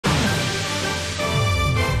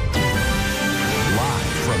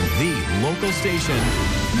local station.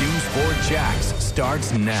 News 4 Jax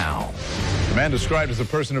starts now. The man described as a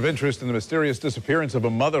person of interest in the mysterious disappearance of a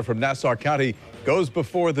mother from Nassau County goes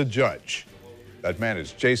before the judge. That man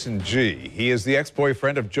is Jason G. He is the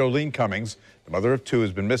ex-boyfriend of Jolene Cummings. The mother of two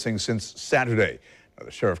has been missing since Saturday. Now,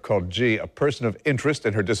 the sheriff called G a person of interest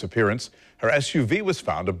in her disappearance. Her SUV was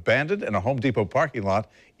found abandoned in a Home Depot parking lot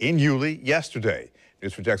in Yulee yesterday.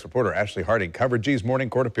 News 4 Jax reporter Ashley Harding covered G's morning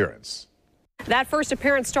court appearance. That first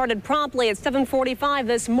appearance started promptly at 7:45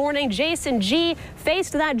 this morning. Jason G.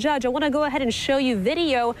 faced that judge. I want to go ahead and show you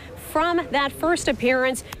video from that first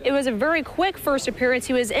appearance. It was a very quick first appearance.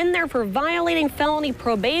 He was in there for violating felony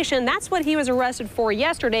probation. That's what he was arrested for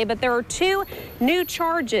yesterday, but there are two new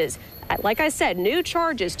charges. Like I said, new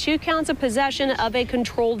charges, 2 counts of possession of a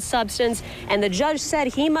controlled substance, and the judge said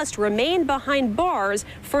he must remain behind bars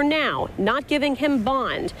for now, not giving him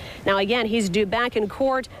bond. Now, again, he's due back in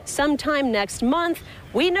court sometime next month.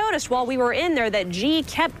 We noticed while we were in there that G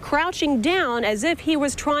kept crouching down as if he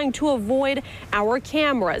was trying to avoid our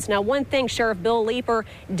cameras. Now, one thing Sheriff Bill Leeper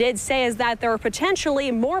did say is that there are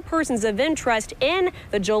potentially more persons of interest in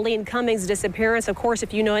the Jolene Cummings disappearance. Of course,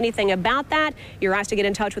 if you know anything about that, you're asked to get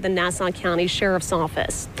in touch with the Nassau County Sheriff's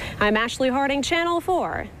Office. I'm Ashley Harding, Channel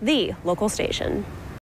 4, the local station.